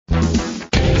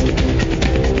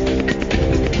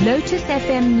Lotus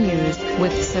FM News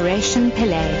with Sureshan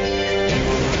Pillay.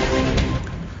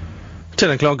 10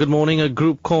 o'clock, good morning. A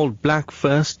group called Black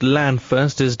First, Land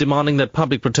First is demanding that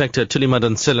Public Protector Thuli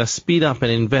Madonsela speed up an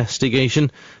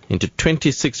investigation into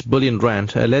 26 billion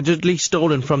rand allegedly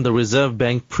stolen from the Reserve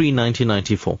Bank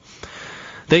pre-1994.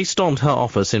 They stormed her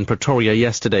office in Pretoria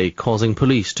yesterday, causing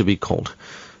police to be called.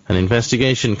 An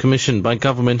investigation commissioned by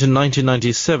government in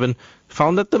 1997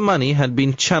 found that the money had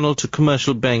been channeled to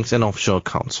commercial banks and offshore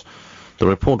accounts. The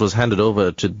report was handed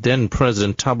over to then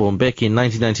President Thabo Mbeki in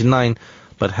 1999,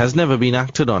 but has never been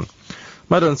acted on.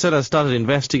 Madonsela started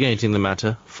investigating the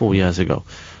matter 4 years ago.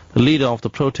 The leader of the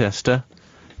protester,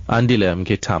 Andile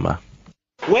Mketama.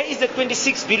 Where is the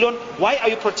 26 billion? Why are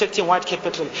you protecting white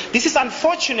capital? This is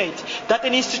unfortunate that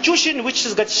an institution which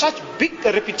has got such big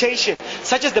reputation,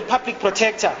 such as the Public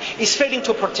Protector, is failing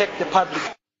to protect the public.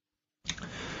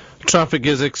 Traffic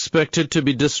is expected to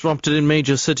be disrupted in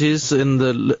major cities in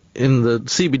the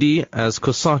CBD as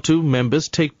COSATU members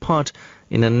take part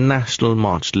in a national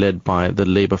march led by the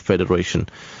Labour Federation.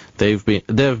 There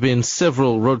have been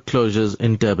several road closures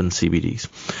in Durban CBDs.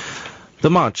 The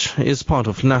march is part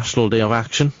of National Day of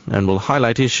Action and will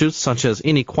highlight issues such as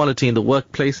inequality in the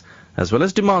workplace, as well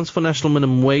as demands for national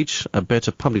minimum wage, a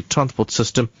better public transport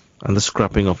system, and the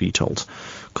scrapping of e-tolls.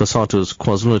 COSATU's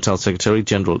KwaZulu-Natal Secretary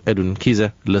General Edwin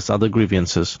Kize lists other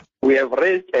grievances. We have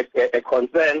raised a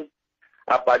concern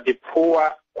about the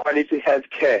poor quality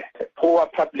healthcare, poor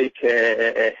public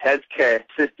healthcare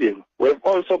system. We've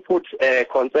also put a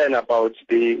concern about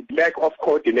the lack of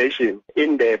coordination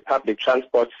in the public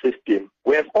transport system.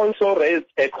 We have also raised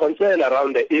a concern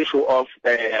around the issue of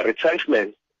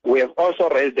retrenchment. We have also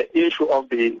raised the issue of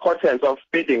the importance of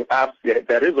speeding up the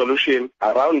resolution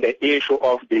around the issue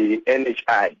of the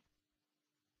NHI.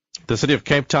 The city of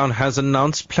Cape Town has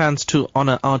announced plans to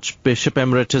honor Archbishop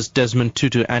Emeritus Desmond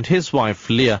Tutu and his wife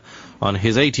Leah on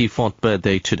his 84th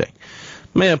birthday today.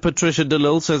 Mayor Patricia de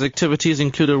Lille says activities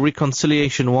include a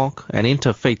reconciliation walk, an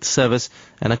interfaith service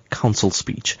and a council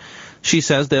speech. She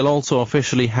says they'll also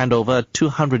officially hand over a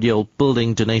 200-year-old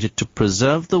building donated to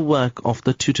preserve the work of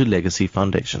the Tutu Legacy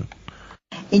Foundation.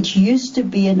 It used to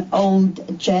be an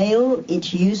old jail.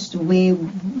 It used to where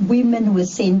women were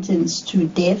sentenced to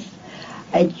death.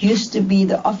 It used to be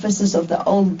the offices of the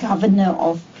old governor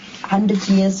of 100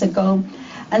 years ago.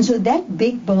 And so that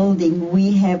big building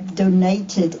we have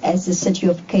donated as the city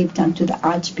of Cape Town to the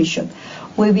Archbishop,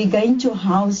 where we're going to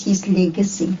house his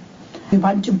legacy. We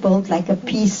want to build like a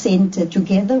peace center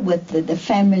together with the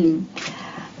family.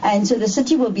 And so the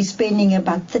city will be spending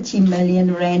about 30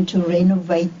 million rand to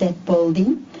renovate that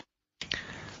building.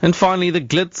 And finally, the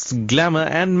glitz, glamour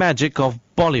and magic of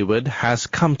Bollywood has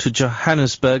come to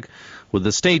Johannesburg with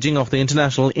the staging of the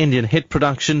international Indian hit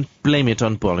production Blame It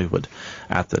on Bollywood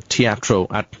at the Teatro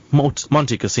at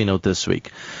Monte Casino this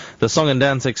week. The song and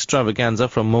dance extravaganza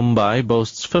from Mumbai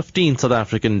boasts 15 South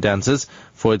African dancers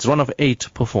for its run of 8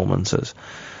 performances.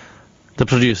 The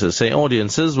producers say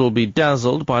audiences will be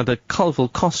dazzled by the colourful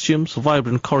costumes,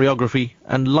 vibrant choreography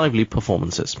and lively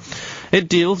performances. It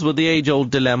deals with the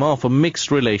age-old dilemma of a mixed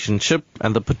relationship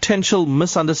and the potential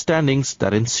misunderstandings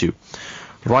that ensue.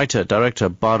 Writer-director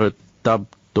Bharat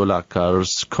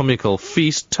Dabdolakar's comical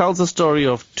feast tells the story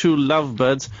of two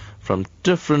lovebirds from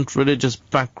different religious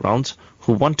backgrounds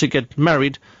who want to get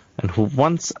married and who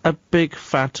wants a big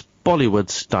fat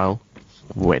Bollywood-style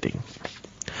wedding.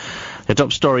 A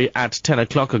top story at 10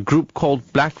 o'clock, a group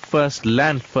called Black First,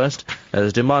 Land First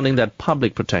is demanding that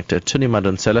Public Protector Thuli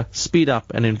Madonsela speed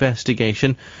up an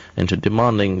investigation into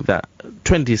demanding that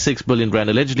 26 billion rand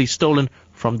allegedly stolen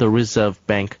from the Reserve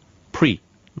Bank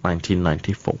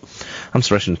pre-1994. I'm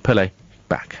Sureshan Pillay,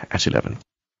 back at 11.